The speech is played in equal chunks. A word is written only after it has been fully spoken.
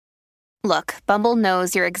Look, Bumble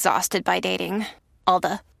knows you're exhausted by dating. All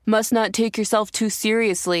the must not take yourself too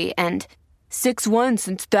seriously and 6'1"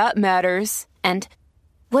 since that matters. And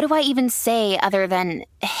what do I even say other than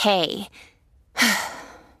hey?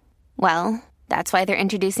 Well, that's why they're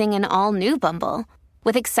introducing an all-new Bumble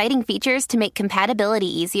with exciting features to make compatibility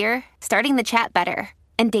easier, starting the chat better,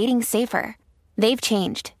 and dating safer. They've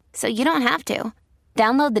changed, so you don't have to.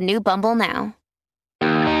 Download the new Bumble now.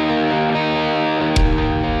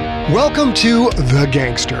 Welcome to The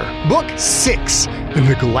Gangster, Book 6 in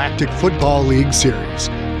the Galactic Football League series.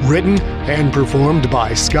 Written and performed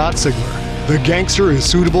by Scott Sigler, The Gangster is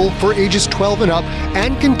suitable for ages 12 and up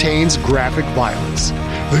and contains graphic violence.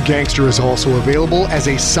 The Gangster is also available as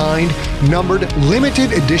a signed, numbered,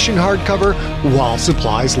 limited edition hardcover while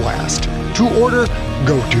supplies last. To order,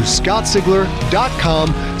 go to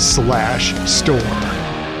scottsigler.com/store.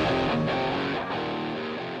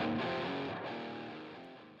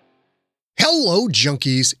 Hello,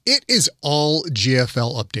 junkies. It is all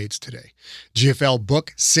GFL updates today. GFL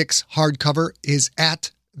Book 6 hardcover is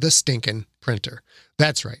at the stinkin' printer.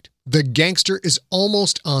 That's right. The Gangster is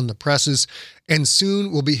almost on the presses and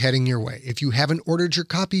soon will be heading your way. If you haven't ordered your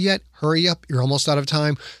copy yet, hurry up. You're almost out of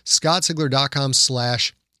time.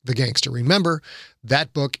 scottsigler.com/The Gangster. Remember,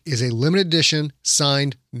 that book is a limited edition,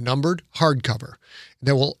 signed, numbered hardcover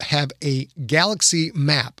that will have a galaxy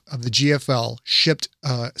map of the GFL shipped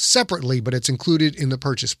separately, but it's included in the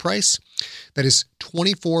purchase price. That is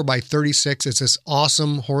 24 by 36. It's this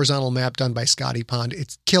awesome horizontal map done by Scotty Pond.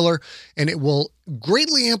 It's killer, and it will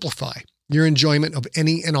greatly amplify your enjoyment of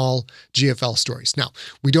any and all GFL stories. Now,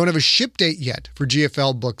 we don't have a ship date yet for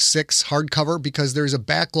GFL Book 6 hardcover because there's a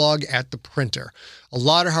backlog at the printer. A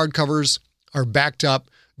lot of hardcovers are backed up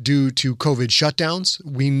due to COVID shutdowns.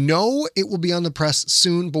 We know it will be on the press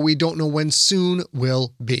soon, but we don't know when soon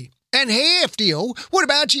will be. And hey, FDO, what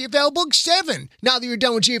about GFL Book 7? Now that you're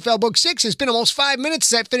done with GFL Book 6, it's been almost 5 minutes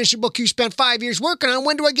since I finished a book you spent 5 years working on.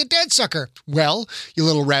 When do I get that sucker? Well, you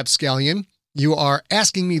little rapscallion, you are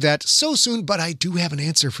asking me that so soon, but I do have an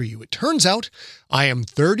answer for you. It turns out I am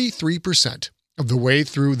 33% of the way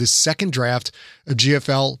through the second draft of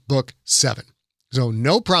GFL Book 7. So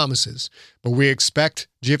no promises, but we expect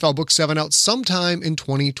GFL Book 7 out sometime in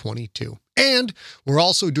 2022. And we're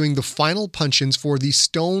also doing the final punch-ins for the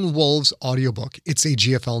Stone Wolves audiobook. It's a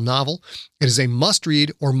GFL novel. It is a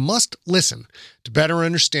must-read or must-listen to better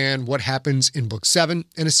understand what happens in Book 7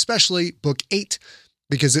 and especially Book 8,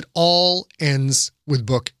 because it all ends with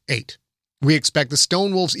Book 8. We expect the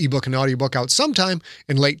Stone Wolves ebook and audiobook out sometime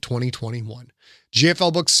in late 2021.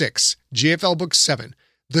 GFL Book 6, GFL Book 7,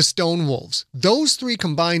 The Stone Wolves. Those three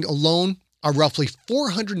combined alone are roughly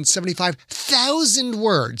 475,000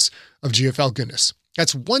 words of GFL goodness.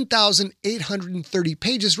 That's 1,830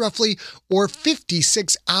 pages roughly, or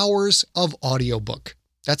 56 hours of audiobook.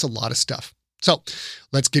 That's a lot of stuff. So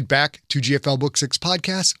let's get back to GFL Book 6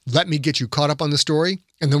 podcast. Let me get you caught up on the story,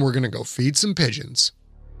 and then we're going to go feed some pigeons.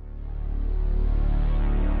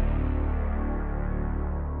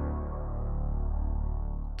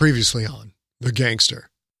 Previously on The Gangster,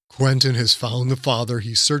 Quentin has found the father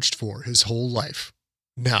he searched for his whole life.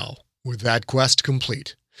 Now, with that quest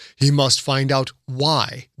complete, he must find out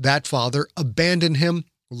why that father abandoned him,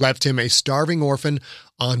 left him a starving orphan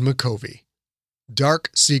on Makovey. Dark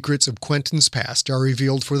secrets of Quentin's past are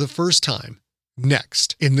revealed for the first time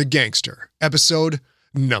next in The Gangster, episode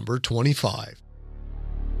number 25.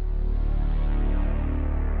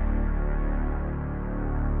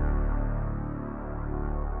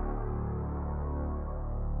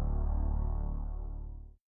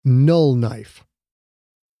 Null Knife.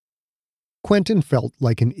 Quentin felt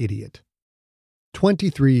like an idiot.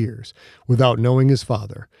 23 years without knowing his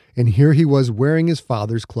father, and here he was wearing his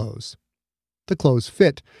father's clothes. The clothes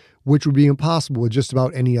fit, which would be impossible with just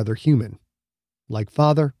about any other human. Like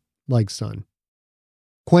father, like son.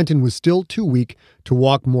 Quentin was still too weak to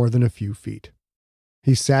walk more than a few feet.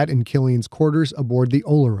 He sat in Killian's quarters aboard the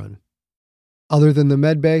Oleron. Other than the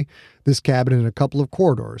medbay, this cabin and a couple of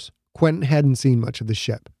corridors, Quentin hadn't seen much of the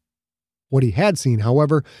ship. What he had seen,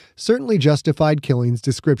 however, certainly justified Killian's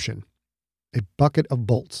description. A bucket of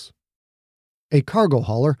bolts. A cargo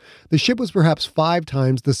hauler, the ship was perhaps 5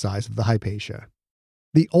 times the size of the Hypatia.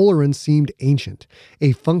 The Oleron seemed ancient,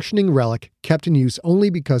 a functioning relic kept in use only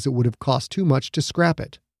because it would have cost too much to scrap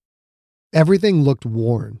it. Everything looked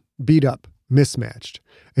worn, beat up, mismatched,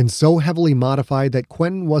 and so heavily modified that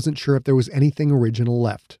Quentin wasn't sure if there was anything original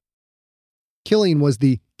left. Killian was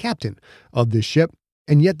the captain of this ship,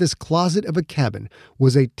 and yet this closet of a cabin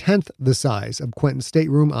was 1/10 the size of Quentin's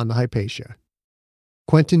stateroom on the Hypatia.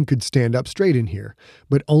 Quentin could stand up straight in here,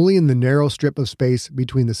 but only in the narrow strip of space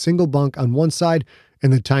between the single bunk on one side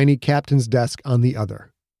and the tiny captain's desk on the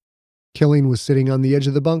other. Killian was sitting on the edge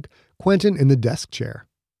of the bunk, Quentin in the desk chair.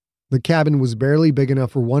 The cabin was barely big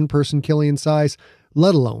enough for one person Killian's size,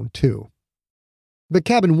 let alone two. The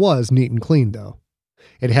cabin was neat and clean, though.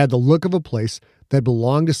 It had the look of a place that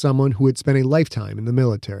belonged to someone who had spent a lifetime in the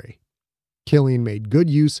military. Killian made good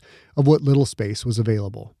use of what little space was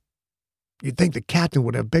available. "You'd think the captain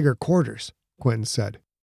would have bigger quarters," Quentin said.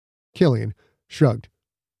 Killian shrugged.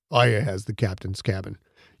 "Aya has the captain's cabin.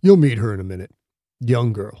 You'll meet her in a minute.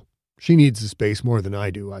 Young girl. She needs the space more than I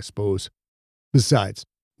do, I suppose. Besides,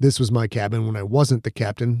 this was my cabin when I wasn't the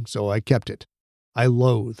captain, so I kept it. I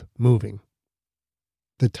loathe moving."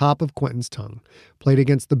 The top of Quentin's tongue played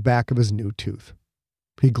against the back of his new tooth.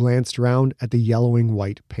 He glanced around at the yellowing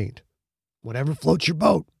white paint. "Whatever floats your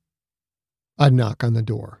boat." A knock on the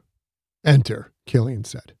door. "Enter," Killian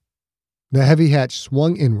said. The heavy hatch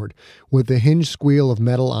swung inward with the hinge squeal of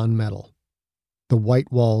metal on metal. The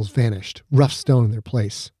white walls vanished, rough stone in their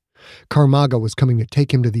place. Carmaga was coming to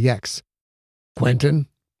take him to the X. "Quentin?"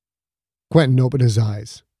 Quentin opened his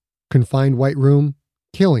eyes. Confined white room,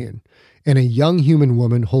 Killian, and a young human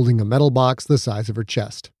woman holding a metal box the size of her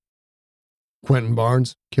chest. "Quentin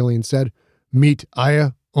Barnes," Killian said. "Meet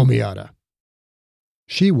Aya Omiata."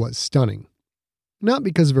 She was stunning. Not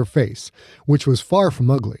because of her face, which was far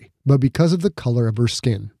from ugly, but because of the color of her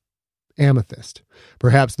skin. Amethyst,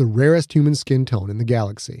 perhaps the rarest human skin tone in the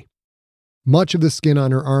galaxy. Much of the skin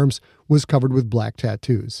on her arms was covered with black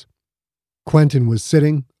tattoos. Quentin was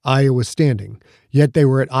sitting, Aya was standing, yet they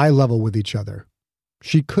were at eye level with each other.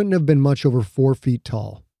 She couldn't have been much over 4 feet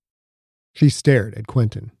tall. She stared at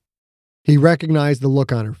Quentin. He recognized the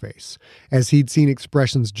look on her face, as he'd seen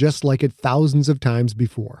expressions just like it thousands of times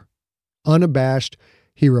before. Unabashed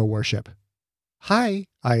hero worship. "Hi,"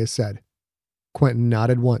 Aya said. Quentin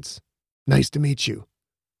nodded once. "Nice to meet you."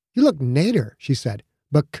 "You look nader," she said.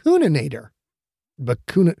 "Bakuna-nader."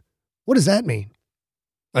 "Bakuna? What does that mean?"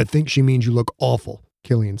 "I think she means you look awful,"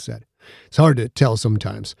 Killian said. "It's hard to tell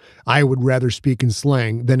sometimes. I would rather speak in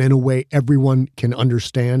slang than in a way everyone can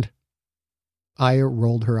understand." Aya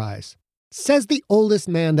rolled her eyes. "Says the oldest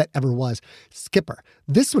man that ever was. Skipper,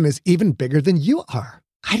 this one is even bigger than you are.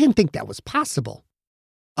 I didn't think that was possible."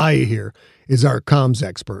 "Aya here is our comms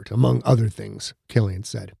expert, among other things," Killian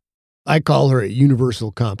said. "I call her a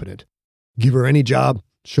universal competent. Give her any job,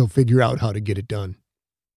 she'll figure out how to get it done."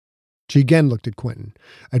 She again looked at Quentin,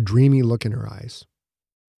 a dreamy look in her eyes.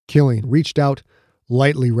 Killian reached out,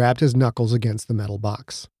 lightly rapped his knuckles against the metal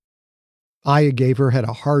box. Aya gave her head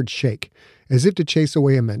a hard shake, as if to chase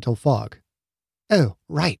away a mental fog. "Oh,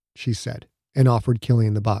 right," she said, and offered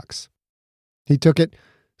Killian the box. He took it,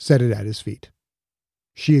 set it at his feet.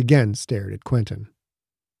 She again stared at Quentin.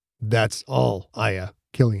 "That's all, Aya,"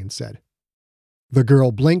 Killian said. The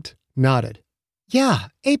girl blinked, nodded. "Yeah,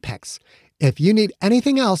 Apex. If you need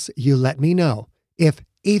anything else, you let me know. If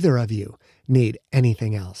either of you need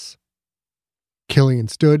anything else." Killian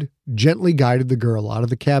stood, gently guided the girl out of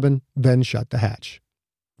the cabin, then shut the hatch.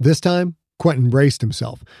 This time, Quentin braced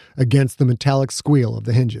himself against the metallic squeal of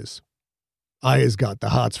the hinges. "Aya's got the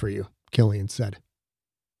hots for you," Killian said.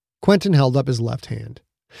 Quentin held up his left hand.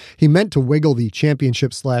 He meant to wiggle the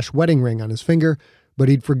championship/wedding ring on his finger, but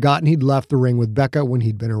he'd forgotten he'd left the ring with Becca when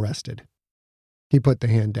he'd been arrested. He put the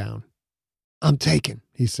hand down. "I'm taken,"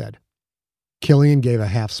 he said. Killian gave a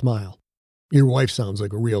half smile. "Your wife sounds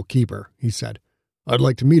like a real keeper," he said. "I'd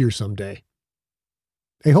like to meet her someday."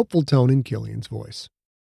 A hopeful tone in Killian's voice.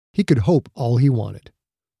 He could hope all he wanted.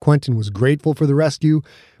 Quentin was grateful for the rescue,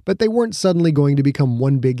 but they weren't suddenly going to become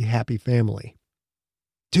one big happy family.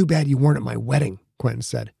 "Too bad you weren't at my wedding," Quentin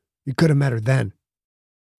said. "You could have met her then."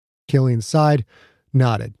 Killian sighed,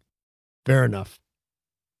 nodded. "Fair enough."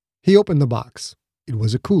 He opened the box. It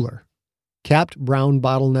was a cooler. Capped brown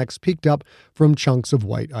bottlenecks peeked up from chunks of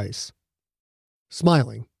white ice.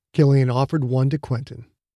 Smiling, Killian offered one to Quentin.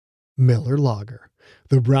 Miller Lager,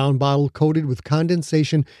 the brown bottle coated with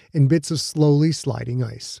condensation and bits of slowly sliding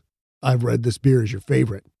ice. "I've read this beer is your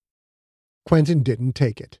favorite." Quentin didn't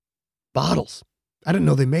take it. "Bottles? I didn't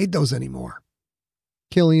know they made those anymore."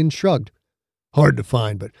 Killian shrugged. "Hard to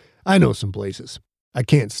find, but I know some places. I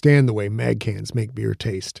can't stand the way mag cans make beer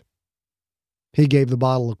taste." He gave the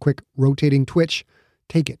bottle a quick, rotating twitch.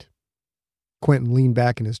 "Take it." Quentin leaned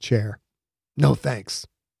back in his chair. "No, thanks."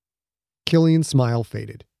 Killian's smile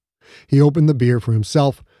faded. He opened the beer for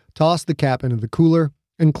himself, tossed the cap into the cooler,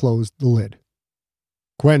 and closed the lid.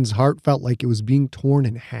 Quentin's heart felt like it was being torn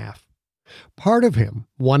in half. Part of him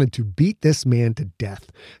wanted to beat this man to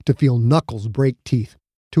death, to feel knuckles break teeth,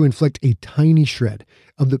 to inflict a tiny shred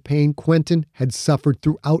of the pain Quentin had suffered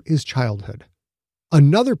throughout his childhood.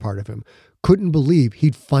 Another part of him couldn't believe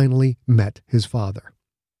he'd finally met his father.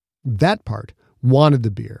 That part wanted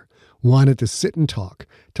the beer, wanted to sit and talk,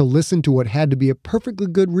 to listen to what had to be a perfectly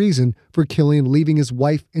good reason for Killian leaving his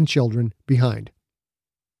wife and children behind.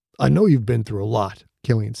 "I know you've been through a lot,"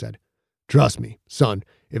 Killian said. "Trust me, son,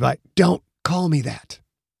 if I don't call me that."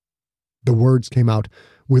 The words came out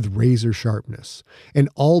with razor sharpness and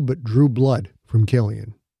all but drew blood from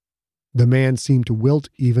Killian. The man seemed to wilt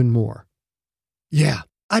even more. "Yeah,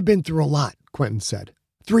 I've been through a lot," Quentin said.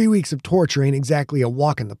 3 weeks of torture ain't exactly a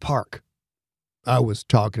walk in the park." "I was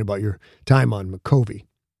talking about your time on McCovey.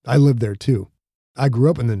 I lived there too. I grew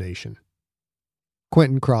up in the nation."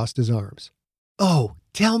 Quentin crossed his arms. "Oh,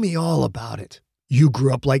 tell me all about it. You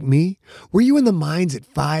grew up like me? Were you in the mines at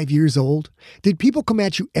 5 years old? Did people come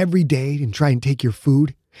at you every day and try and take your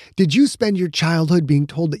food? Did you spend your childhood being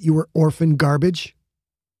told that you were orphan garbage?"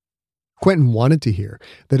 Quentin wanted to hear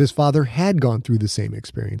that his father had gone through the same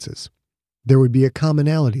experiences. There would be a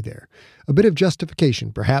commonality there, a bit of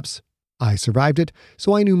justification, perhaps. I survived it,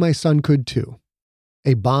 so I knew my son could too.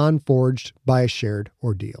 A bond forged by a shared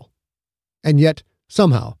ordeal. And yet,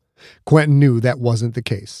 somehow, Quentin knew that wasn't the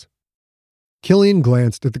case. Killian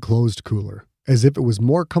glanced at the closed cooler, as if it was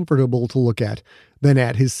more comfortable to look at than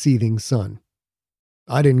at his seething son.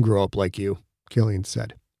 "I didn't grow up like you," Killian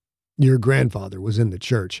said. "Your grandfather was in the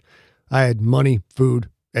church. I had money, food,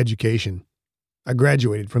 education. I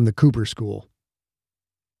graduated from the Cooper School."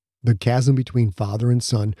 The chasm between father and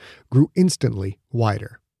son grew instantly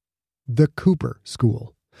wider. The Cooper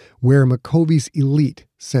School, where McCovey's elite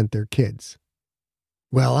sent their kids.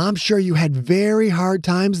 "Well, I'm sure you had very hard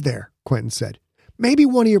times there," Quentin said. "Maybe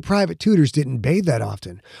one of your private tutors didn't bathe that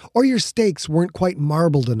often, or your steaks weren't quite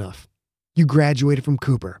marbled enough. You graduated from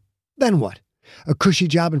Cooper. Then what? A cushy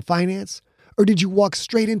job in finance? Or did you walk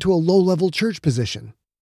straight into a low-level church position?"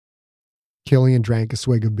 Killian drank a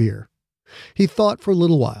swig of beer. He thought for a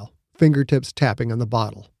little while, fingertips tapping on the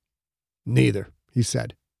bottle. "Neither," he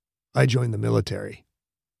said. "I joined the military."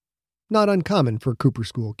 Not uncommon for Cooper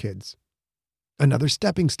School kids. "Another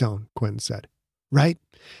stepping stone," Quentin said. "Right?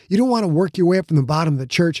 You don't want to work your way up from the bottom of the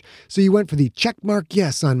church, so you went for the checkmark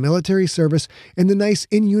yes on military service and the nice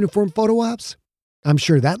in-uniform photo ops? I'm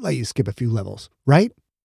sure that let you skip a few levels, right?"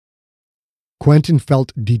 Quentin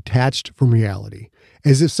felt detached from reality,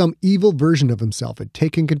 as if some evil version of himself had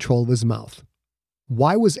taken control of his mouth.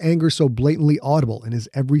 Why was anger so blatantly audible in his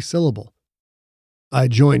every syllable? "I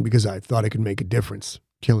joined because I thought I could make a difference,"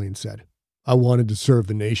 Killian said. "I wanted to serve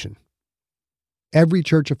the nation." Every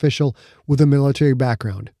church official with a military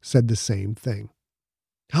background said the same thing.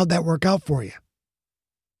 "How'd that work out for you?"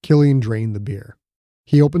 Killian drained the beer.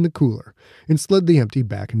 He opened the cooler and slid the empty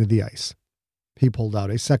back into the ice. He pulled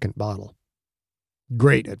out a second bottle.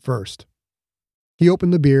 "Great at first." He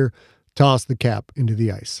opened the beer, tossed the cap into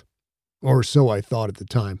the ice. "Or so I thought at the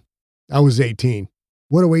time. I was 18.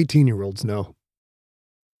 What do 18-year-olds know?"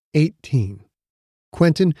 18.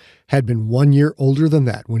 Quentin had been 1 year older than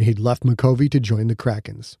that when he'd left McCovey to join the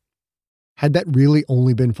Krakens. Had that really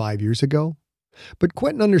only been 5 years ago? But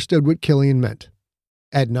Quentin understood what Killian meant.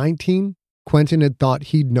 At 19, Quentin had thought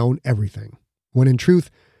he'd known everything, when in truth,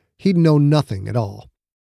 he'd known nothing at all.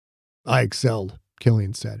 "I excelled,"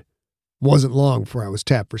 Killian said. "Wasn't long before I was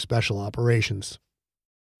tapped for special operations."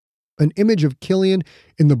 An image of Killian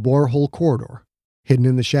in the borehole corridor, hidden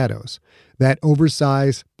in the shadows, that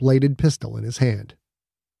oversized bladed pistol in his hand.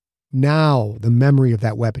 Now the memory of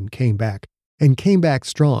that weapon came back, and came back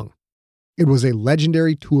strong. It was a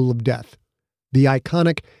legendary tool of death, the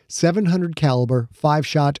iconic 700 caliber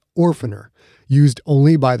 5-shot Orphaner, used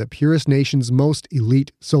only by the purest nation's most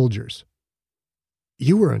elite soldiers.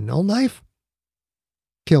 "You were a null knife?"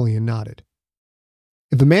 Killian nodded.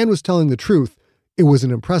 If the man was telling the truth, it was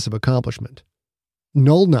an impressive accomplishment.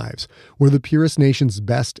 Null knives were the purest nation's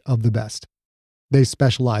best of the best. They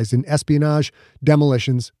specialized in espionage,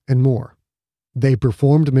 demolitions, and more. They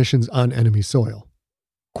performed missions on enemy soil.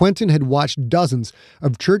 Quentin had watched dozens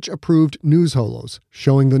of church-approved news holos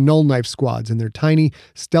showing the Null Knife squads in their tiny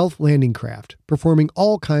stealth landing craft performing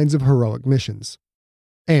all kinds of heroic missions.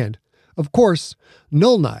 And, of course,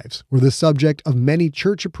 Null Knives were the subject of many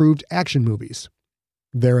church-approved action movies.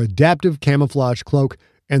 Their adaptive camouflage cloak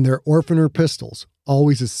and their Orphaner pistols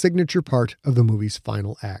always a signature part of the movie's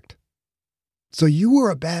final act. "So you were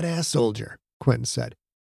a badass soldier," Quentin said.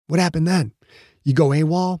 "What happened then? You go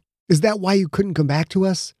AWOL? Is that why you couldn't come back to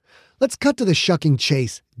us? Let's cut to the shucking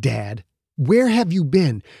chase, Dad. Where have you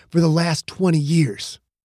been for the last 20 years?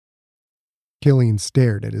 Killian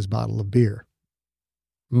stared at his bottle of beer.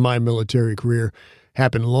 "My military career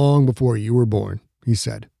Happened long before you were born, he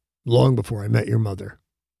said. Long before I met your mother.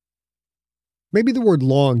 Maybe the word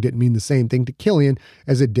long didn't mean the same thing to Killian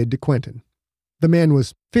as it did to Quentin. The man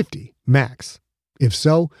was 50, max. If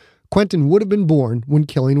so, Quentin would have been born when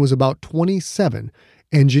Killian was about 27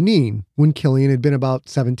 and Janine when Killian had been about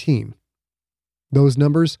 17. Those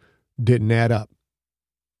numbers didn't add up.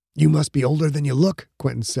 You must be older than you look,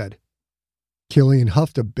 Quentin said. Killian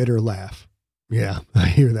huffed a bitter laugh. Yeah, I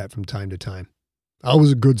hear that from time to time. I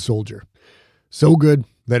was a good soldier. So good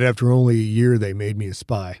that after only a year they made me a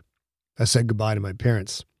spy. I said goodbye to my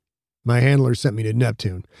parents. My handler sent me to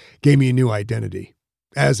Neptune, gave me a new identity.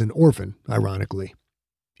 As an orphan, ironically.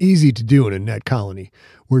 Easy to do in a net colony,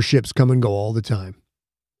 where ships come and go all the time.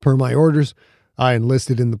 Per my orders, I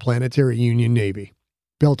enlisted in the Planetary Union Navy.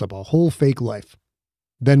 Built up a whole fake life.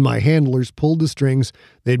 Then my handlers pulled the strings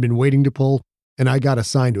they'd been waiting to pull, and I got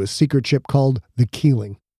assigned to a secret ship called the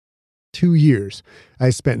Keeling. 2 years I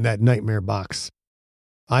spent in that nightmare box.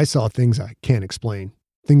 I saw things I can't explain.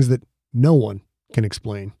 Things that no one can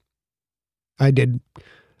explain. I did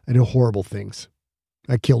horrible things.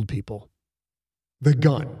 I killed people. The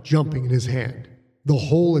gun jumping in his hand. The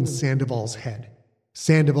hole in Sandoval's head.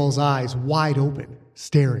 Sandoval's eyes wide open,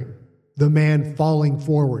 staring. The man falling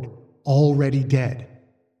forward, already dead.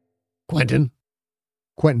 Quentin?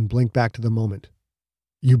 Quentin blinked back to the moment.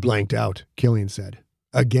 You blanked out, Killian said.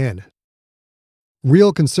 Again.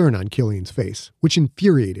 Real concern on Killian's face, which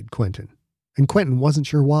infuriated Quentin. And Quentin wasn't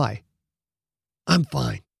sure why. I'm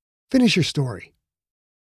fine. Finish your story.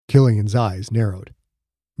 Killian's eyes narrowed.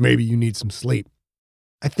 Maybe you need some sleep.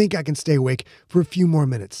 I think I can stay awake for a few more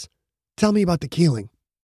minutes. Tell me about the Keeling.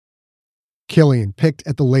 Killian picked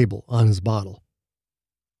at the label on his bottle.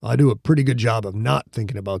 I do a pretty good job of not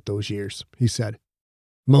thinking about those years, he said.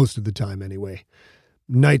 Most of the time, anyway.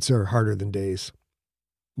 Nights are harder than days.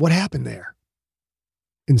 What happened there?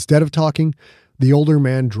 Instead of talking, the older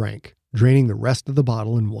man drank, draining the rest of the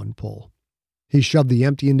bottle in one pull. He shoved the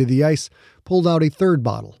empty into the ice, pulled out a third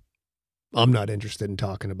bottle. I'm not interested in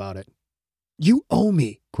talking about it. You owe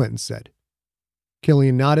me, Quentin said.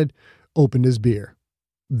 Killian nodded, opened his beer.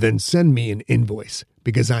 Then send me an invoice,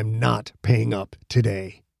 because I'm not paying up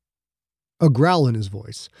today. A growl in his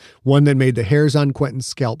voice, one that made the hairs on Quentin's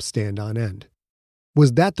scalp stand on end.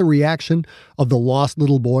 Was that the reaction of the lost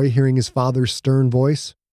little boy hearing his father's stern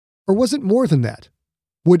voice? Or was it more than that?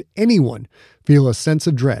 Would anyone feel a sense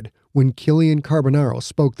of dread when Killian Carbonaro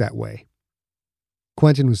spoke that way?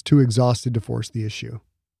 Quentin was too exhausted to force the issue.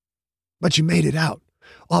 But you made it out.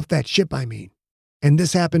 Off that ship, I mean. And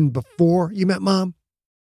this happened before you met Mom?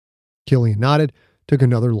 Killian nodded, took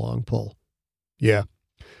another long pull. Yeah.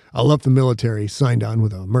 I left the military, signed on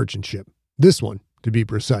with a merchant ship. This one, to be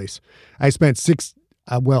precise. I spent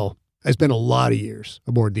a lot of years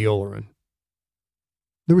aboard the Oleron.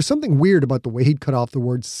 There was something weird about the way he'd cut off the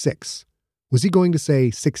word 6. Was he going to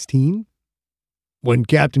say 16? When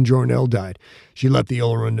Captain Jornell died, she left the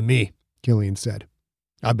Oleron to me, Killian said.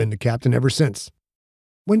 I've been the captain ever since.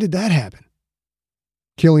 When did that happen?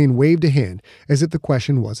 Killian waved a hand as if the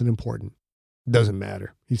question wasn't important. Doesn't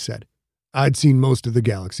matter, he said. I'd seen most of the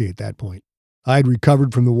galaxy at that point. I'd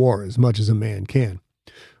recovered from the war as much as a man can.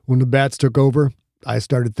 When the Bats took over, I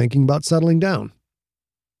started thinking about settling down.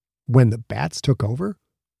 When the Bats took over?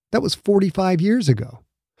 That was 45 years ago.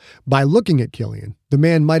 By looking at Killian, the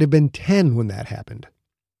man might have been 10 when that happened.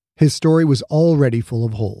 His story was already full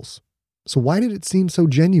of holes. So why did it seem so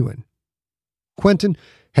genuine? Quentin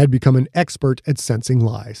had become an expert at sensing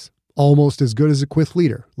lies, almost as good as a Quyth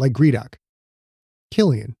leader like Gredok.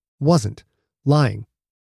 Killian wasn't lying.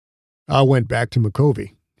 I went back to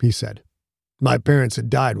Makovey, he said. My parents had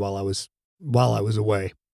died while I was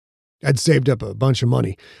away. I'd saved up a bunch of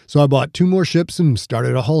money, so I bought 2 more ships and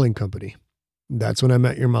started a hauling company. That's when I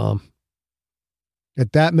met your mom.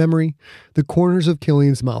 At that memory, the corners of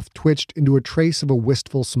Killian's mouth twitched into a trace of a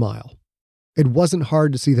wistful smile. It wasn't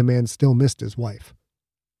hard to see the man still missed his wife.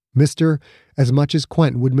 Missed her as much as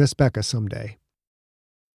Quentin would miss Becca someday.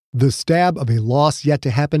 The stab of a loss yet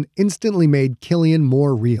to happen instantly made Killian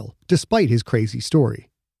more real, despite his crazy story.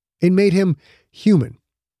 It made him human,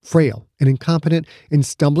 frail, and incompetent and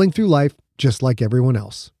stumbling through life just like everyone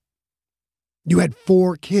else. You had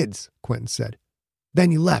 4 kids, Quentin said.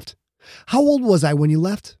 Then you left. How old was I when you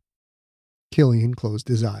left? Killian closed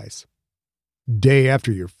his eyes. Day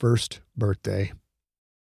after your first birthday.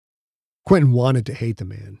 Quentin wanted to hate the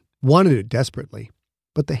man, wanted it desperately,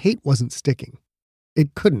 but the hate wasn't sticking.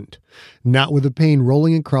 It couldn't, not with the pain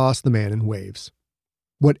rolling across the man in waves.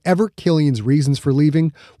 Whatever Killian's reasons for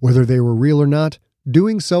leaving, whether they were real or not,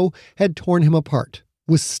 doing so had torn him apart,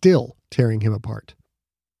 was still tearing him apart.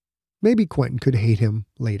 Maybe Quentin could hate him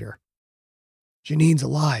later. "Janine's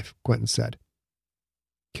alive," Quentin said.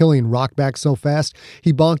 Killian rocked back so fast,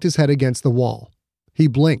 he bonked his head against the wall. He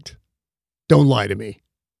blinked. "Don't lie to me."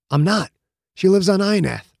 "I'm not. She lives on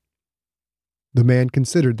Ionath." The man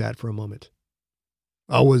considered that for a moment.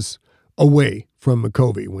 "I was away from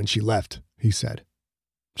McCovey when she left," he said.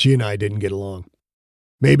 "She and I didn't get along.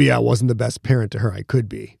 Maybe I wasn't the best parent to her I could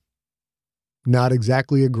be." Not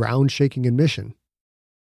exactly a ground-shaking admission.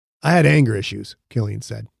 "I had anger issues," Killian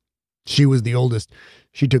said. "She was the oldest.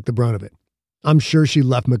 She took the brunt of it. I'm sure she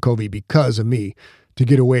left McCovey because of me, to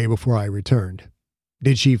get away before I returned.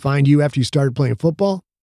 Did she find you after you started playing football?"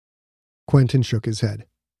 Quentin shook his head.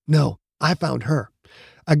 "No, I found her.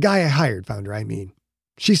 A guy I hired found her, I mean.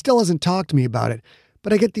 She still hasn't talked to me about it,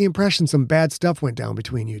 but I get the impression some bad stuff went down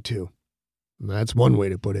between you two." "That's one way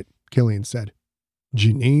to put it," Killian said.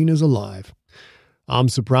 "Janine is alive. I'm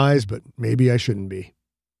surprised, but maybe I shouldn't be.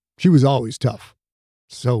 She was always tough.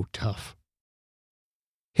 So tough."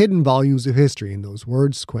 Hidden volumes of history in those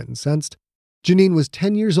words, Quentin sensed. Janine was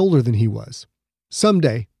 10 years older than he was.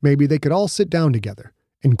 Someday, maybe they could all sit down together,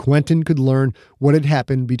 and Quentin could learn what had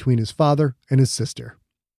happened between his father and his sister.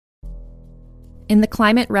 In the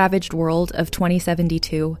climate-ravaged world of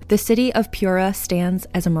 2072, the city of Pura stands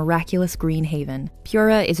as a miraculous green haven.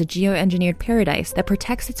 Pura is a geoengineered paradise that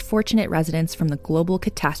protects its fortunate residents from the global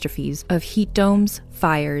catastrophes of heat domes,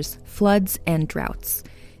 fires, floods, and droughts.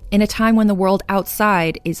 In a time when the world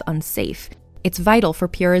outside is unsafe, it's vital for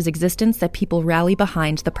Pura's existence that people rally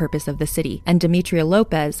behind the purpose of the city, and Demetria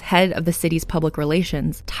Lopez, head of the city's public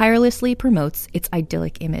relations, tirelessly promotes its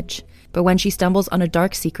idyllic image. But when she stumbles on a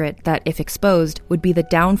dark secret that, if exposed, would be the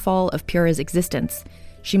downfall of Pura's existence,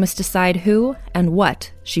 she must decide who and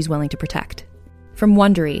what she's willing to protect. From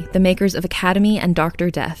Wondery, the makers of Academy and Dr.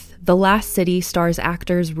 Death, The Last City stars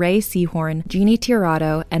actors Ray Seahorn, Jeannie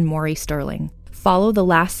Tirado, and Maury Sterling. Follow The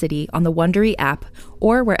Last City on the Wondery app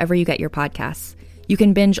or wherever you get your podcasts. You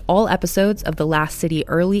can binge all episodes of The Last City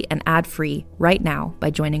early and ad-free right now by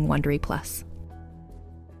joining Wondery Plus.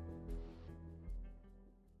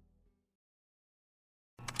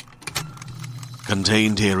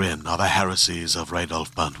 Contained herein are the heresies of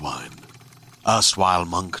Radolf Burntwine, erstwhile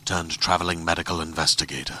monk turned traveling medical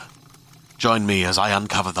investigator. Join me as I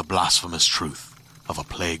uncover the blasphemous truth of a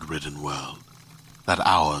plague-ridden world, that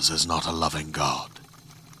ours is not a loving God,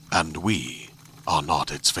 and we are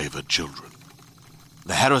not its favored children.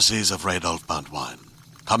 The heresies of Radolf Burntwine,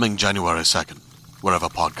 coming January 2nd, wherever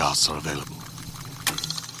podcasts are available.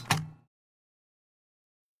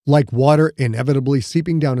 Like water inevitably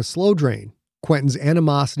seeping down a slow drain, Quentin's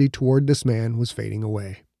animosity toward this man was fading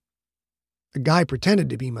away. "A guy pretended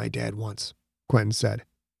to be my dad once," Quentin said.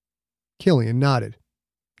 Killian nodded.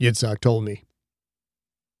 "Yitzhak told me."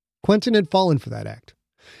 Quentin had fallen for that act.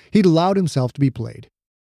 He'd allowed himself to be played.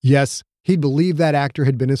 Yes, he'd believed that actor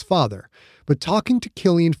had been his father, but talking to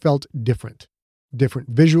Killian felt different. Different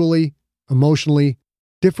visually, emotionally,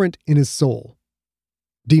 different in his soul.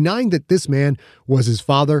 Denying that this man was his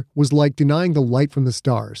father was like denying the light from the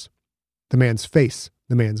stars. The man's face,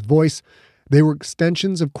 the man's voice, they were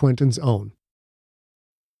extensions of Quentin's own.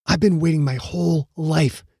 "I've been waiting my whole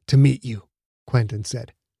life to meet you," Quentin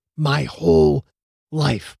said. "My whole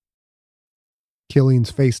life." Killian's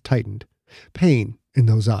face tightened, pain in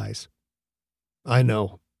those eyes. "I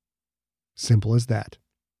know." Simple as that.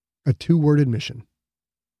 A two-word admission.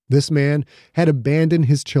 This man had abandoned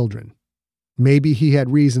his children. Maybe he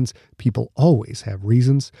had reasons, people always have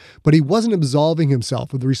reasons, but he wasn't absolving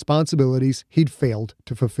himself of the responsibilities he'd failed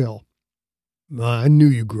to fulfill. "I knew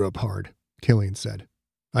you grew up hard," Killian said.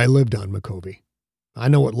 "I lived on McCovey. I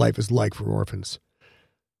know what life is like for orphans.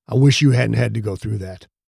 I wish you hadn't had to go through that.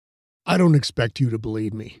 I don't expect you to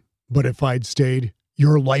believe me, but if I'd stayed,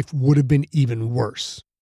 your life would have been even worse."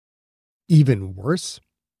 Even worse?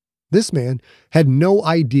 This man had no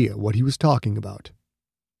idea what he was talking about.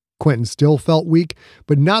 Quentin still felt weak,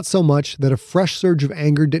 but not so much that a fresh surge of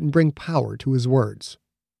anger didn't bring power to his words.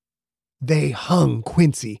 "They hung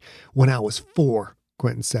Quincy when I was 4,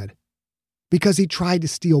 Quentin said, "because he tried to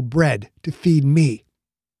steal bread to feed me."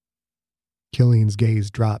 Killian's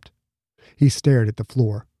gaze dropped. He stared at the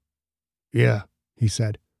floor. "Yeah," he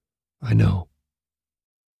said, "I know."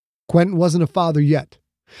 Quentin wasn't a father yet.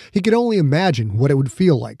 He could only imagine what it would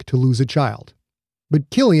feel like to lose a child.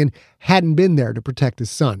 But Killian hadn't been there to protect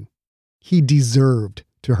his son. He deserved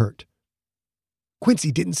to hurt.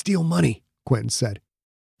 "Quincy didn't steal money," Quentin said.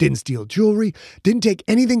 "Didn't steal jewelry, didn't take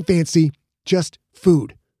anything fancy, just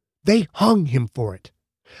food. They hung him for it.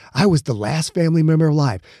 I was the last family member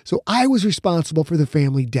alive, so I was responsible for the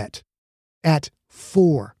family debt. At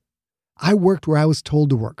 4, I worked where I was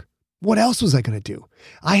told to work. What else was I going to do?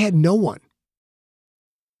 I had no one.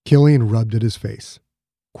 Killian rubbed at his face.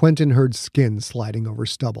 Quentin heard skin sliding over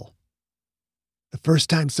stubble. The first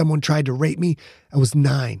time someone tried to rape me, I was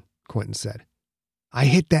 9, Quentin said. I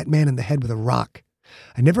hit that man in the head with a rock.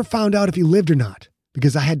 I never found out if he lived or not,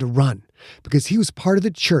 because I had to run, because he was part of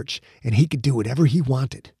the church and he could do whatever he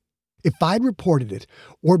wanted. If I'd reported it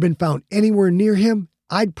or been found anywhere near him,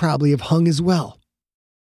 I'd probably have hung as well.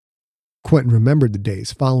 Quentin remembered the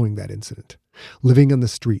days following that incident, living on the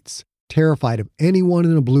streets, terrified of anyone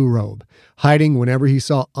in a blue robe, hiding whenever he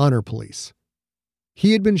saw honor police.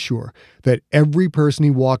 He had been sure that every person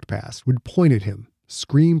he walked past would point at him,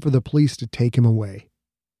 scream for the police to take him away.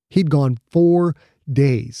 He'd gone 4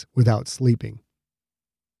 days without sleeping.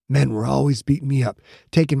 Men were always beating me up,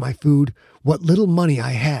 taking my food, what little money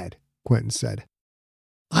I had, Quentin said.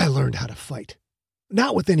 I learned how to fight.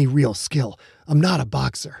 Not with any real skill. I'm not a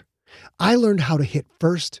boxer. I learned how to hit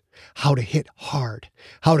first, how to hit hard,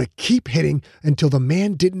 how to keep hitting until the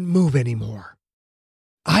man didn't move anymore.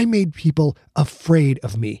 I made people afraid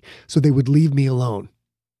of me so they would leave me alone.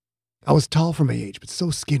 I was tall for my age, but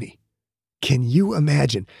so skinny. Can you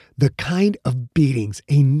imagine the kind of beatings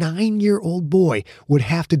a 9-year-old boy would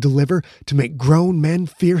have to deliver to make grown men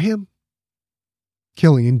fear him?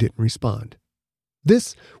 Killian didn't respond.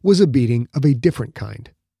 This was a beating of a different kind.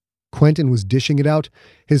 Quentin was dishing it out.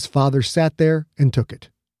 His father sat there and took it.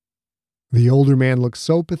 The older man looked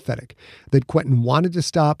so pathetic that Quentin wanted to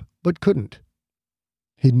stop but couldn't.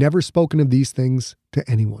 He'd never spoken of these things to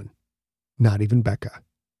anyone, not even Becca.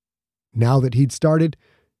 Now that he'd started,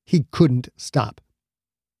 he couldn't stop.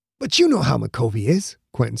 But you know how McCovey is,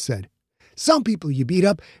 Quentin said. Some people you beat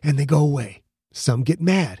up and they go away. Some get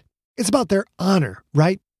mad. It's about their honor,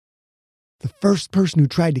 right? The first person who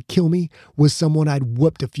tried to kill me was someone I'd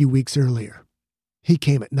whooped a few weeks earlier. He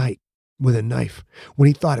came at night with a knife when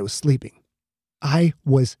he thought I was sleeping. I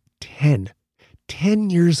was 10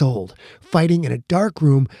 years old, fighting in a dark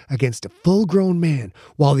room against a full-grown man,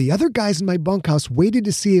 while the other guys in my bunkhouse waited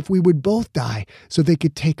to see if we would both die so they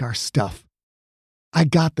could take our stuff. I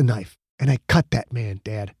got the knife, and I cut that man,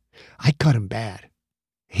 Dad. I cut him bad.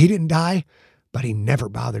 He didn't die, but he never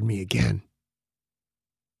bothered me again.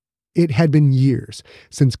 It had been years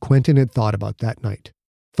since Quentin had thought about that night,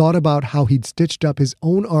 thought about how he'd stitched up his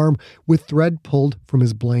own arm with thread pulled from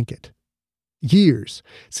his blanket. Years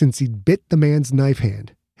since he'd bit the man's knife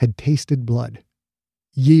hand, had tasted blood.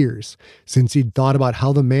 Years since he'd thought about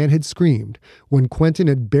how the man had screamed when Quentin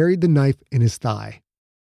had buried the knife in his thigh.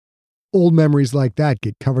 Old memories like that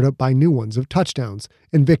get covered up by new ones of touchdowns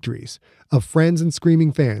and victories, of friends and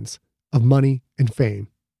screaming fans, of money and fame.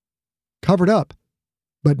 Covered up,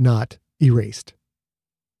 but not erased.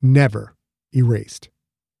 Never erased.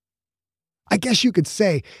 I guess you could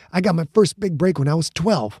say I got my first big break when I was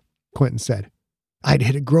 12, Quentin said. I'd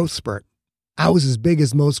hit a growth spurt. I was as big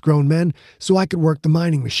as most grown men, so I could work the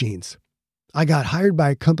mining machines. I got hired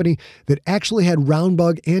by a company that actually had round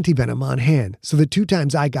bug antivenom on hand, so the 2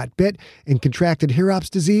 times I got bit and contracted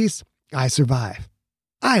Hirschsprung's disease, I survived.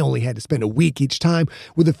 I only had to spend a week each time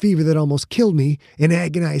with a fever that almost killed me, in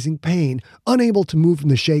agonizing pain, unable to move from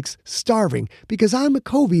the shakes, starving, because I'm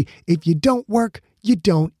McCovey. If you don't work, you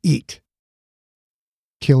don't eat.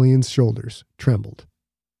 Killian's shoulders trembled.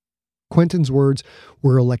 Quentin's words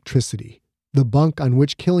were electricity. The bunk on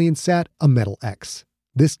which Killian sat, a metal X.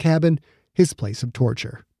 This cabin, his place of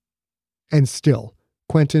torture. And still,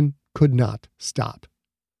 Quentin could not stop.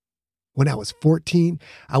 When I was 14,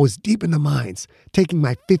 I was deep in the mines, taking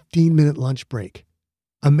my 15-minute lunch break.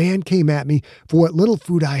 A man came at me for what little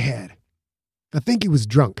food I had. I think he was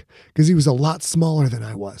drunk, because he was a lot smaller than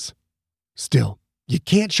I was. Still, you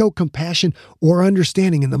can't show compassion or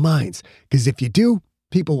understanding in the mines, because if you do,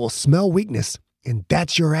 people will smell weakness, and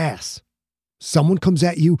that's your ass. Someone comes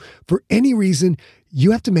at you for any reason,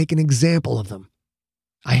 you have to make an example of them.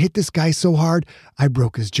 I hit this guy so hard, I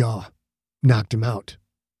broke his jaw, knocked him out.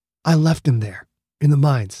 I left him there, in the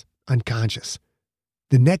mines, unconscious.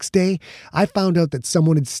 The next day, I found out that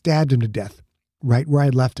someone had stabbed him to death, right where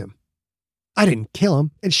I'd left him. I didn't kill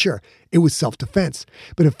him, and sure, it was self-defense,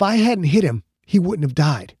 but if I hadn't hit him, he wouldn't have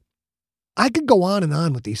died. I could go on and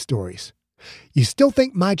on with these stories. You still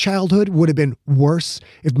think my childhood would have been worse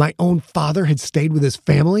if my own father had stayed with his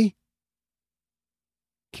family?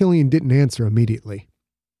 Killian didn't answer immediately.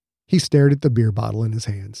 He stared at the beer bottle in his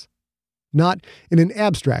hands. Not in an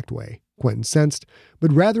abstract way, Quentin sensed,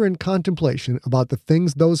 but rather in contemplation about the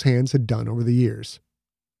things those hands had done over the years.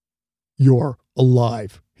 You're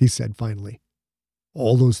alive, he said finally.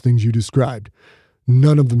 All those things you described,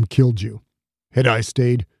 none of them killed you. Had I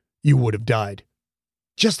stayed, you would have died.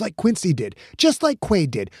 Just like Quincy did. Just like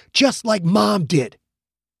Quaid did. Just like Mom did.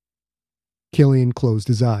 Killian closed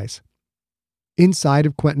his eyes. Inside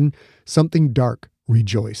of Quentin, something dark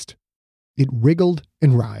rejoiced. It wriggled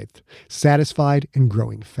and writhed, satisfied and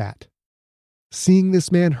growing fat. Seeing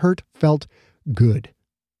this man hurt felt good.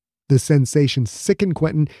 The sensation sickened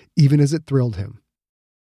Quentin even as it thrilled him.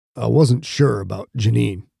 I wasn't sure about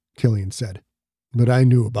Janine, Killian said, but I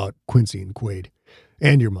knew about Quincy and Quaid,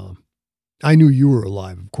 and your mom. I knew you were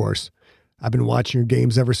alive, of course. I've been watching your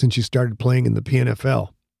games ever since you started playing in the PNFL.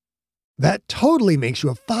 That totally makes you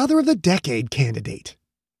a Father of the Decade candidate.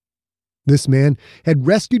 This man had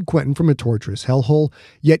rescued Quentin from a torturous hellhole,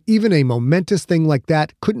 yet even a momentous thing like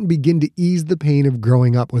that couldn't begin to ease the pain of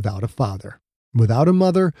growing up without a father, without a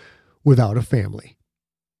mother, without a family.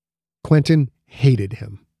 Quentin hated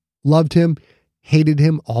him, loved him, hated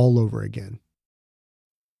him all over again.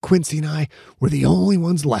 Quincy and I were the only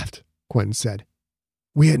ones left, Quentin said.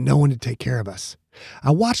 We had no one to take care of us.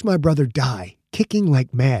 I watched my brother die, kicking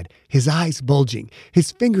like mad, his eyes bulging,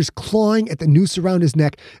 his fingers clawing at the noose around his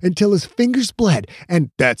neck until his fingers bled,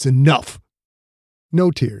 and that's enough.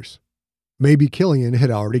 No tears. Maybe Killian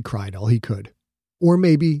had already cried all he could. Or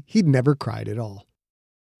maybe he'd never cried at all.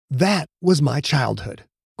 That was my childhood,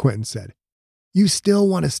 Quentin said. You still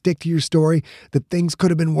want to stick to your story that things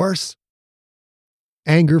could have been worse?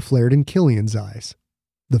 Anger flared in Killian's eyes.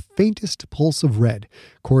 The faintest pulse of red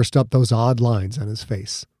coursed up those odd lines on his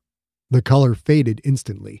face. The color faded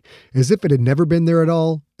instantly, as if it had never been there at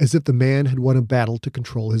all, as if the man had won a battle to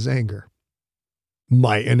control his anger.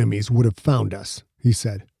 My enemies would have found us, he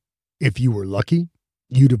said. If you were lucky,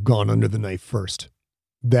 you'd have gone under the knife first.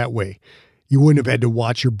 That way, you wouldn't have had to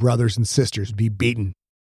watch your brothers and sisters be beaten,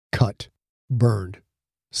 cut, burned,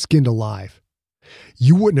 skinned alive.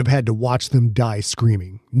 You wouldn't have had to watch them die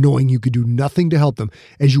screaming, knowing you could do nothing to help them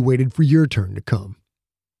as you waited for your turn to come.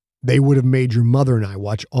 They would have made your mother and I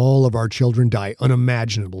watch all of our children die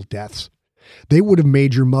unimaginable deaths. They would have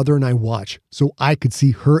made your mother and I watch so I could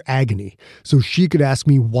see her agony, so she could ask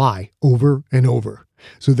me why over and over,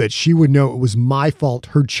 so that she would know it was my fault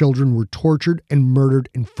her children were tortured and murdered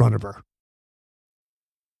in front of her.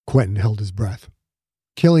 Quentin held his breath.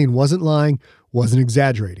 Killian wasn't lying, wasn't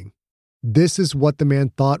exaggerating. This is what the man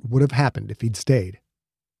thought would have happened if he'd stayed.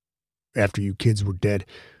 After you kids were dead,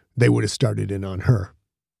 they would have started in on her.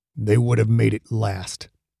 They would have made it last.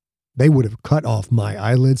 They would have cut off my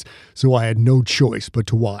eyelids so I had no choice but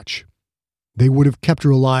to watch. They would have kept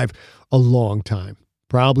her alive a long time,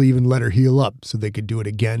 probably even let her heal up so they could do it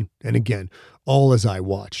again and again, all as I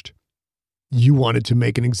watched. You wanted to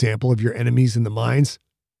make an example of your enemies in the mines?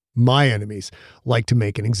 My enemies like to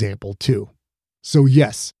make an example too. So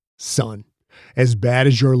yes, son, as bad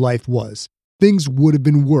as your life was, things would have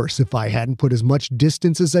been worse if I hadn't put as much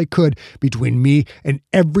distance as I could between me and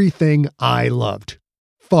everything I loved.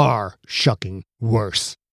 Far shucking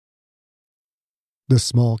worse. The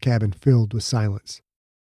small cabin filled with silence.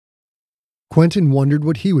 Quentin wondered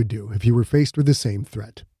what he would do if he were faced with the same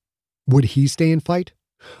threat. Would he stay and fight?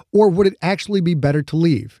 Or would it actually be better to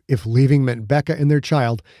leave if leaving meant Becca and their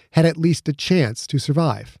child had at least a chance to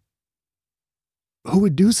survive? Who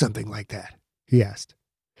would do something like that? He asked.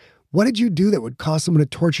 What did you do that would cause someone to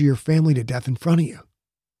torture your family to death in front of you?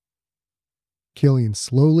 Killian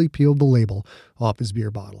slowly peeled the label off his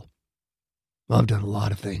beer bottle. I've done a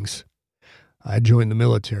lot of things. I joined the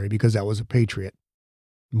military because I was a patriot.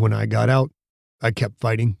 When I got out, I kept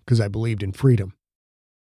fighting because I believed in freedom.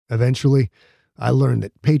 Eventually, I learned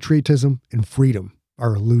that patriotism and freedom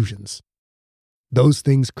are illusions. Those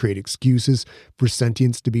things create excuses for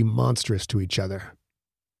sentience to be monstrous to each other.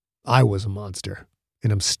 I was a monster,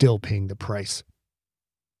 and I'm still paying the price.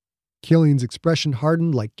 Killian's expression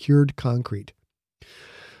hardened like cured concrete.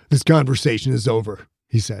 This conversation is over,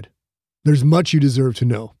 he said. There's much you deserve to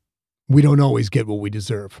know. We don't always get what we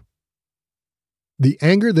deserve. The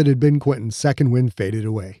anger that had been Quentin's second wind faded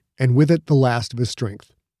away, and with it the last of his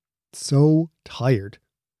strength. So tired.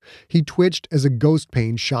 He twitched as a ghost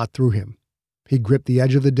pain shot through him. He gripped the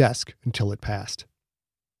edge of the desk until it passed.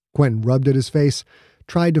 Quentin rubbed at his face,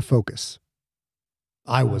 tried to focus.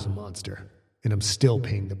 I was a monster, and I'm still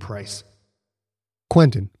paying the price.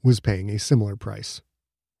 Quentin was paying a similar price.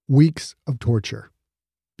 Weeks of torture.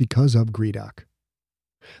 Because of Gredok.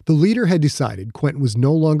 The leader had decided Quentin was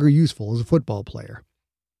no longer useful as a football player.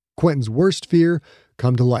 Quentin's worst fear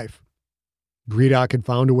come to life. Gredok had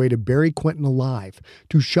found a way to bury Quentin alive,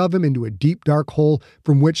 to shove him into a deep dark hole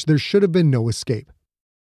from which there should have been no escape.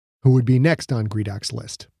 Who would be next on Gredok's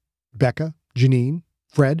list? Becca? Janine?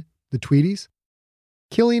 Fred? The Tweedies?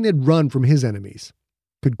 Killian had run from his enemies.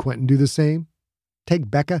 Could Quentin do the same? Take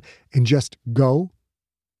Becca and just go?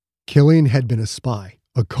 Killian had been a spy,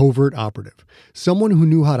 a covert operative, someone who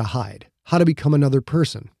knew how to hide, how to become another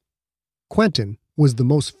person. Quentin was the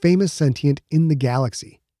most famous sentient in the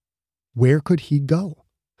galaxy. Where could he go?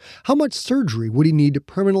 How much surgery would he need to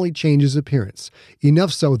permanently change his appearance,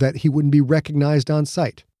 enough so that he wouldn't be recognized on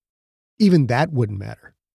sight? Even that wouldn't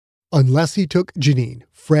matter. Unless he took Janine,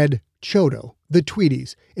 Fred, Chodo, the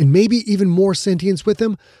Tweedies, and maybe even more sentients with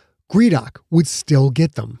him, Gredok would still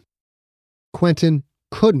get them. Quentin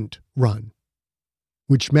couldn't run,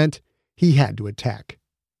 which meant he had to attack.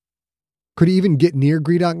 Could he even get near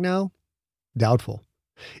Gredok now? Doubtful.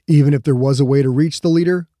 Even if there was a way to reach the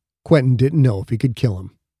leader, Quentin didn't know if he could kill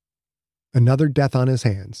him. Another death on his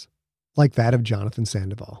hands, like that of Jonathan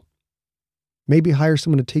Sandoval. Maybe hire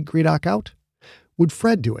someone to take Gredok out? Would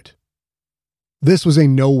Fred do it? This was a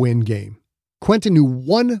no-win game. Quentin knew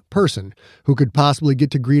one person who could possibly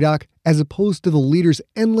get to Gredok, as opposed to the leader's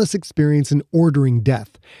endless experience in ordering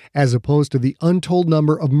death, as opposed to the untold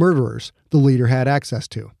number of murderers the leader had access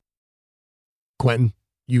to. Quentin,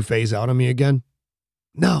 you phase out on me again?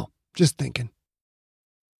 No, just thinking.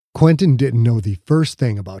 Quentin didn't know the first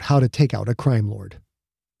thing about how to take out a crime lord.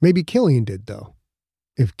 Maybe Killian did, though.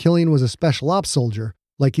 If Killian was a special ops soldier,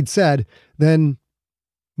 like he'd said, then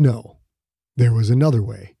no. There was another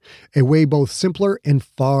way, a way both simpler and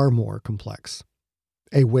far more complex.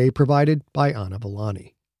 A way provided by Anna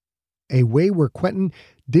Villani. A way where Quentin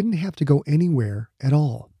didn't have to go anywhere at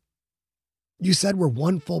all. You said we're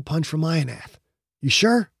one full punch from Ionath. You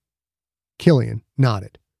sure? Killian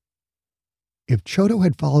nodded. If Chodo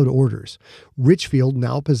had followed orders, Richfield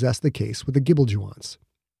now possessed the case with the Gibbeljuans.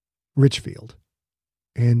 Richfield.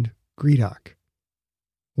 And Gredok.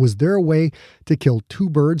 Was there a way to kill two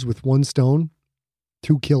birds with one stone?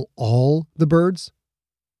 To kill all the birds?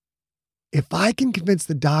 If I can convince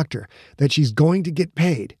the doctor that she's going to get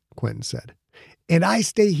paid, Quentin said, and I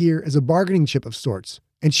stay here as a bargaining chip of sorts,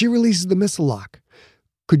 and she releases the missile lock,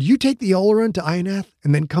 could you take the Oleron to Ionath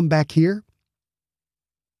and then come back here?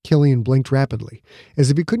 Killian blinked rapidly, as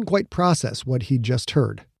if he couldn't quite process what he'd just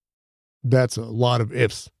heard. That's a lot of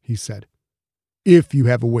ifs, he said. If you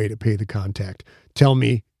have a way to pay the contact, tell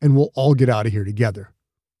me and we'll all get out of here together.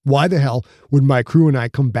 Why the hell would my crew and I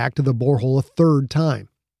come back to the borehole a third time?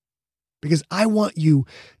 Because I want you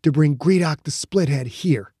to bring Gredok the Splithead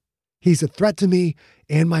here. He's a threat to me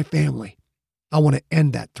and my family. I want to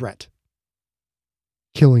end that threat.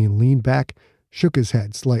 Killian leaned back, shook his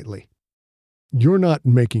head slightly. You're not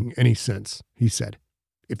making any sense, he said.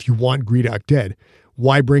 If you want Gredok dead,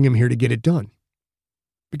 why bring him here to get it done?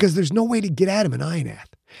 Because there's no way to get at him in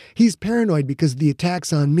Ionath. He's paranoid because of the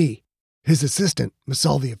attacks on me. His assistant,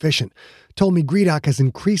 Masal the Efficient, told me Gredok has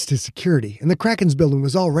increased his security and the Kraken's building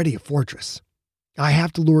was already a fortress. I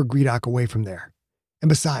have to lure Gredok away from there. And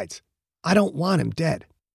besides, I don't want him dead.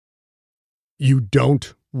 You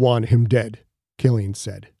don't want him dead, Killian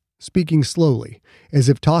said, speaking slowly, as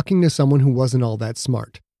if talking to someone who wasn't all that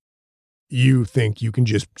smart. You think you can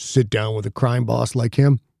just sit down with a crime boss like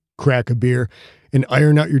him, crack a beer, and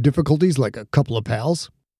iron out your difficulties like a couple of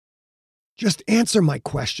pals? Just answer my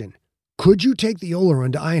question. Could you take the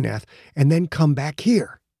Oleron to Ionath and then come back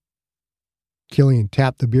here? Killian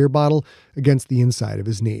tapped the beer bottle against the inside of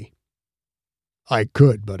his knee. I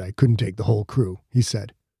could, but I couldn't take the whole crew, he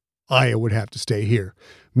said. Aya would have to stay here,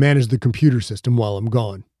 manage the computer system while I'm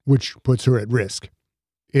gone, which puts her at risk.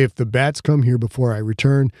 If the bats come here before I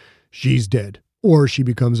return, she's dead, or she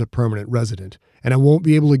becomes a permanent resident, and I won't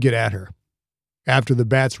be able to get at her. After the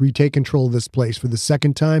bats retake control of this place for the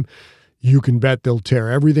second time, you can bet they'll tear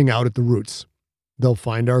everything out at the roots. They'll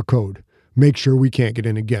find our code, make sure we can't get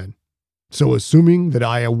in again. So assuming that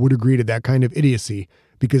Aya would agree to that kind of idiocy,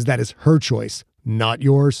 because that is her choice, not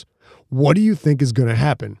yours, what do you think is going to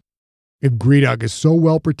happen? If Gredok is so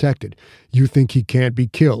well protected, you think he can't be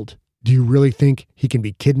killed. Do you really think he can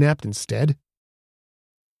be kidnapped instead?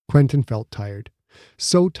 Quentin felt tired,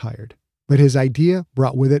 so tired, but his idea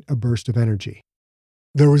brought with it a burst of energy.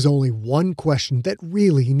 There was only one question that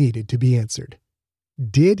really needed to be answered.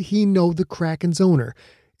 Did he know the Kraken's owner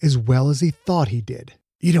as well as he thought he did?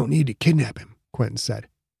 You don't need to kidnap him, Quentin said.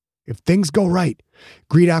 If things go right,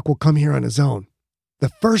 Gredok will come here on his own. The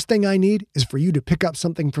first thing I need is for you to pick up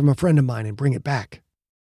something from a friend of mine and bring it back.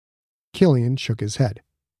 Killian shook his head.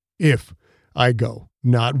 If I go,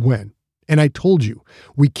 not when. And I told you,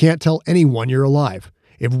 we can't tell anyone you're alive.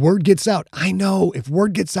 If word gets out, I know, if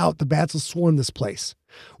word gets out, the bats will swarm this place.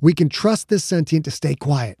 We can trust this sentient to stay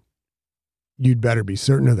quiet. You'd better be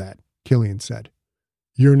certain of that, Killian said.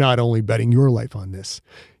 You're not only betting your life on this,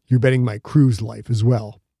 you're betting my crew's life as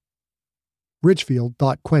well. Richfield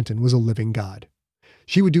thought Quentin was a living god.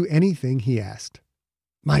 She would do anything he asked.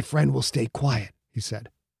 My friend will stay quiet, he said.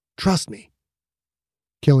 Trust me.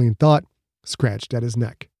 Killian thought, scratched at his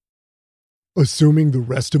neck. Assuming the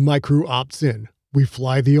rest of my crew opts in, we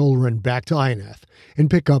fly the Oloran back to Ionath and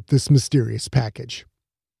pick up this mysterious package.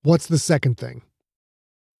 What's the second thing?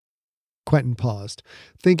 Quentin paused,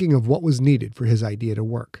 thinking of what was needed for his idea to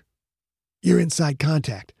work. Your inside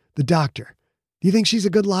contact, the doctor. Do you think she's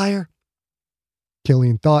a good liar?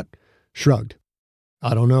 Killian thought, shrugged.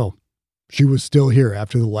 I don't know. She was still here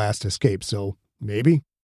after the last escape, so maybe.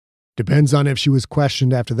 Depends on if she was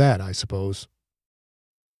questioned after that, I suppose.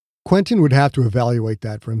 Quentin would have to evaluate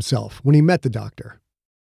that for himself when he met the doctor.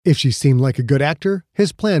 If she seemed like a good actor,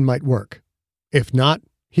 his plan might work. If not,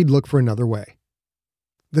 he'd look for another way.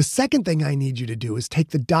 The second thing I need you to do is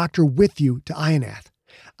take the doctor with you to Ionath.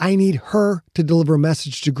 I need her to deliver a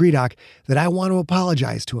message to Gredok that I want to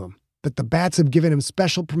apologize to him, that the bats have given him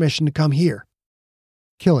special permission to come here.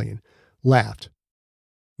 Killian laughed.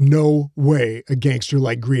 No way a gangster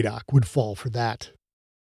like Gredok would fall for that.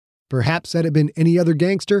 Perhaps had it been any other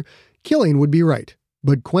gangster, Killian would be right,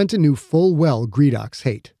 but Quentin knew full well Gredok's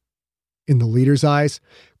hate. In the leader's eyes,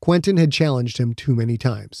 Quentin had challenged him too many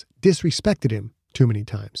times, disrespected him too many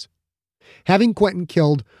times. Having Quentin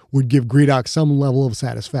killed would give Gredok some level of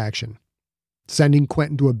satisfaction. Sending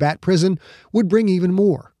Quentin to a bat prison would bring even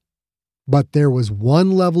more. But there was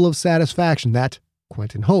one level of satisfaction that,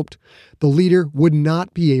 Quentin hoped, the leader would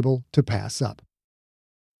not be able to pass up.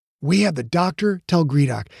 We have the doctor tell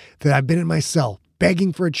Gredok that I've been in my cell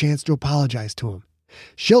begging for a chance to apologize to him.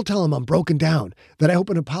 She'll tell him I'm broken down, that I hope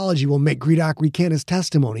an apology will make Gredok recant his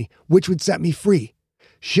testimony, which would set me free.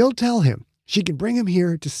 She'll tell him she can bring him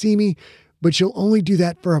here to see me, but she'll only do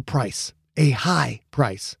that for a price, a high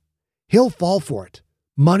price. He'll fall for it.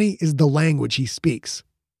 Money is the language he speaks.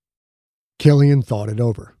 Killian thought it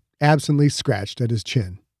over, absently scratched at his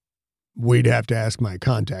chin. We'd have to ask my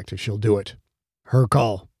contact if she'll do it. Her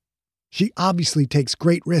call. She obviously takes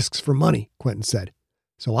great risks for money, Quentin said,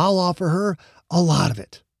 so I'll offer her a lot of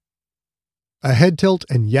it. A head tilt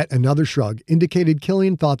and yet another shrug indicated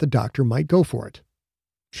Killian thought the doctor might go for it.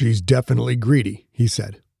 She's definitely greedy, he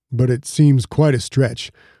said, but it seems quite a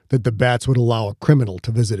stretch that the bats would allow a criminal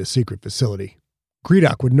to visit a secret facility.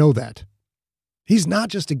 Gredok would know that. He's not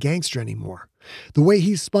just a gangster anymore. The way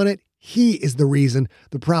he's spun it, he is the reason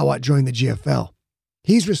the Prowat joined the GFL.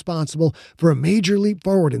 He's responsible for a major leap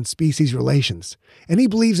forward in species relations, and he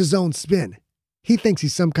believes his own spin. He thinks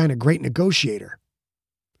he's some kind of great negotiator.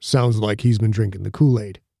 Sounds like he's been drinking the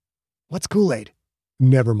Kool-Aid. What's Kool-Aid?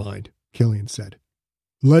 Never mind, Killian said.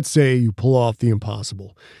 Let's say you pull off the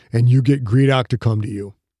impossible, and you get Gredok to come to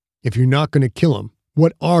you. If you're not going to kill him,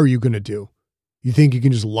 what are you going to do? You think you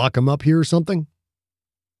can just lock him up here or something?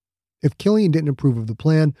 If Killian didn't approve of the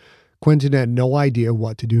plan, Quentin had no idea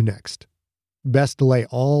what to do next. Best to lay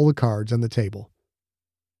all the cards on the table.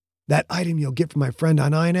 That item you'll get from my friend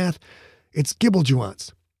on Ionath, it's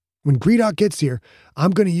Gibbeljuance. When Gredok gets here,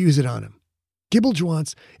 I'm going to use it on him.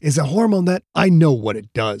 Gibbeljuance is a hormone that... I know what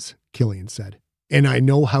it does, Killian said, and I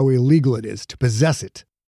know how illegal it is to possess it.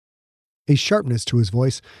 A sharpness to his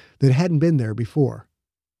voice that hadn't been there before.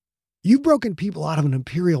 You've broken people out of an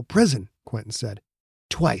Imperial prison, Quentin said.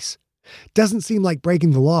 Twice. Doesn't seem like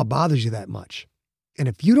breaking the law bothers you that much. And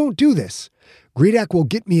if you don't do this, Gredok will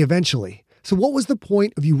get me eventually. So what was the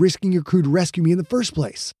point of you risking your crew to rescue me in the first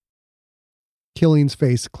place? Killian's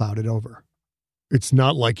face clouded over. It's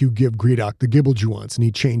not like you give Gredok the Gibbeljuance and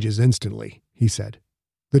he changes instantly, he said.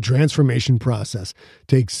 The transformation process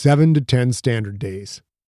takes 7 to 10 standard days.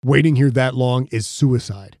 Waiting here that long is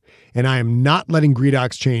suicide, and I am not letting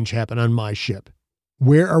Gredok's change happen on my ship.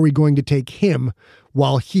 Where are we going to take him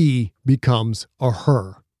while he becomes a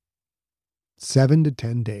her? 7 to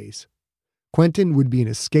 10 days. Quentin would be an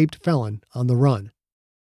escaped felon on the run.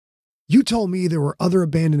 You told me there were other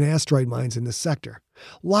abandoned asteroid mines in this sector.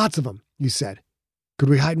 Lots of them, you said. Could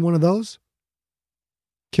we hide in one of those?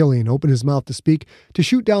 Killian opened his mouth to speak, to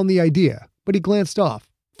shoot down the idea, but he glanced off,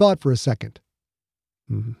 thought for a second.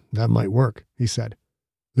 That might work, he said.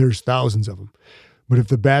 There's thousands of them, but if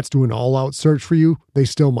the bats do an all-out search for you, they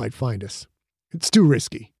still might find us. It's too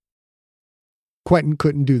risky. Quentin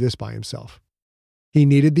couldn't do this by himself. He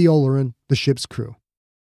needed the Oloran, the ship's crew.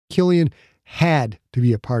 Killian had to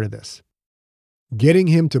be a part of this. Getting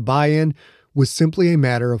him to buy in was simply a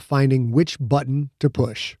matter of finding which button to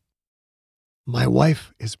push. My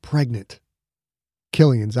wife is pregnant.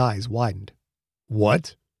 Killian's eyes widened.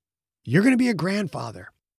 What? You're going to be a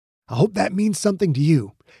grandfather. I hope that means something to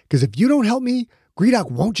you, because if you don't help me, Gredok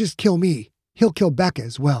won't just kill me. He'll kill Becca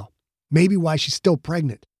as well. Maybe while she's still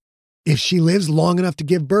pregnant. If she lives long enough to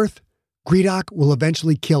give birth, Gredok will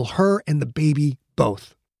eventually kill her and the baby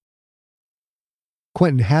Both.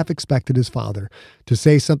 Quentin half expected his father to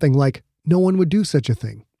say something like, no one would do such a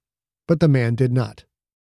thing, but the man did not.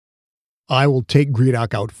 I will take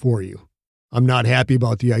Gredok out for you. I'm not happy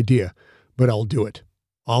about the idea, but I'll do it.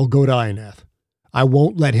 I'll go to Ionath. I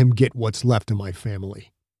won't let him get what's left of my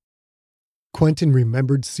family. Quentin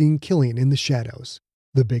remembered seeing Killian in the shadows,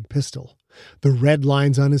 the big pistol, the red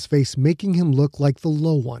lines on his face making him look like the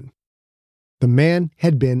low one. The man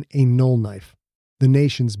had been a Null Knife, the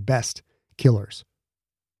nation's best killers.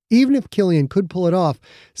 Even if Killian could pull it off,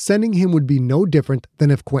 sending him would be no different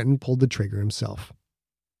than if Quentin pulled the trigger himself.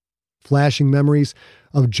 Flashing memories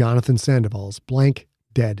of Jonathan Sandoval's blank,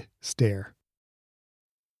 dead stare.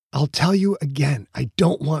 I'll tell you again, I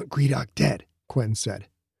don't want Gredok dead, Quentin said.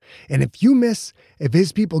 And if you miss, if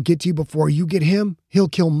his people get to you before you get him, he'll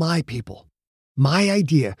kill my people. My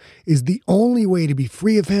idea is the only way to be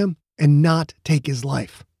free of him and not take his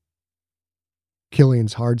life.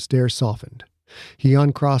 Killian's hard stare softened. He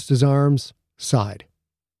uncrossed his arms, sighed.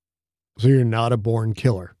 So you're not a born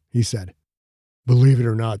killer, he said. Believe it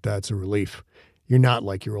or not, that's a relief. You're not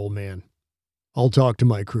like your old man. I'll talk to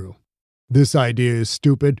my crew. This idea is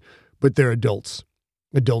stupid, but they're adults.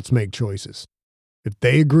 Adults make choices. If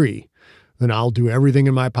they agree, then I'll do everything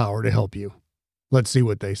in my power to help you. Let's see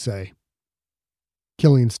what they say.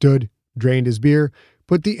 Killian stood, drained his beer,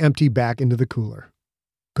 put the empty back into the cooler.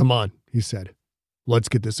 Come on, he said. Let's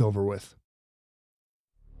get this over with.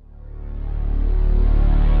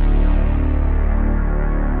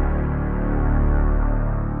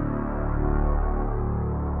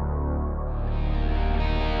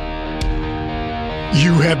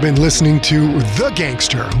 You have been listening to The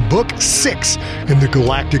Gangster, Book 6 in the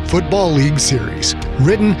Galactic Football League series,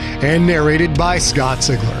 written and narrated by Scott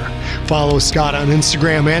Sigler. Follow Scott on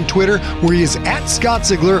Instagram and Twitter, where he is at Scott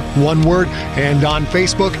Sigler, one word, and on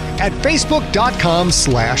Facebook at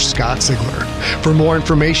facebook.com/Scott Sigler. For more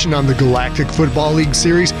information on the Galactic Football League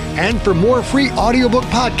series and for more free audiobook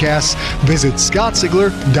podcasts, visit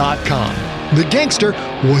scottsigler.com. The Gangster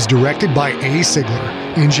was directed by A.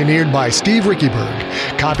 Sigler, engineered by Steve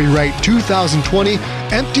Rickyberg. Copyright 2020,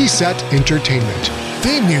 Empty Set Entertainment.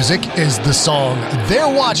 Theme music is the song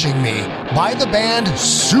They're Watching Me by the band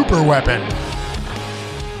Superweapon.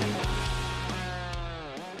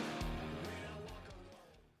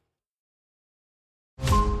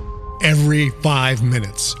 Every 5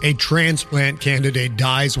 minutes, a transplant candidate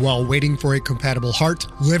dies while waiting for a compatible heart,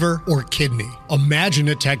 liver, or kidney. Imagine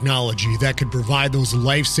a technology that could provide those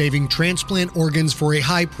life-saving transplant organs for a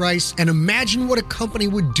high price, and imagine what a company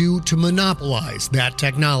would do to monopolize that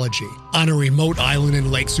technology. On a remote island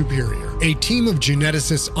in Lake Superior, a team of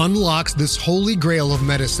geneticists unlocks this holy grail of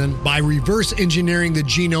medicine by reverse engineering the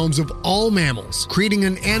genomes of all mammals, creating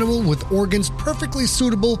an animal with organs perfectly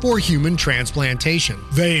suitable for human transplantation.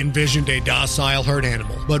 They envisioned a docile herd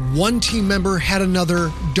animal, but one team member had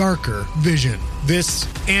another, darker vision. This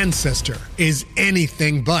ancestor is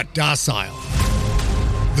anything but docile.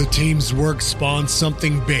 The team's work spawned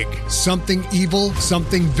something big, something evil,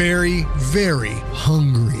 something very, very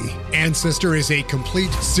hungry. Ancestor is a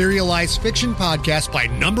complete serialized fiction podcast by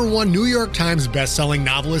 #1 New York Times bestselling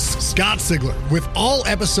novelist Scott Sigler, with all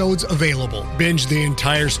episodes available. Binge the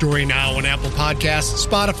entire story now on Apple Podcasts,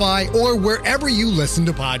 Spotify, or wherever you listen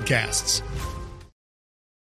to podcasts.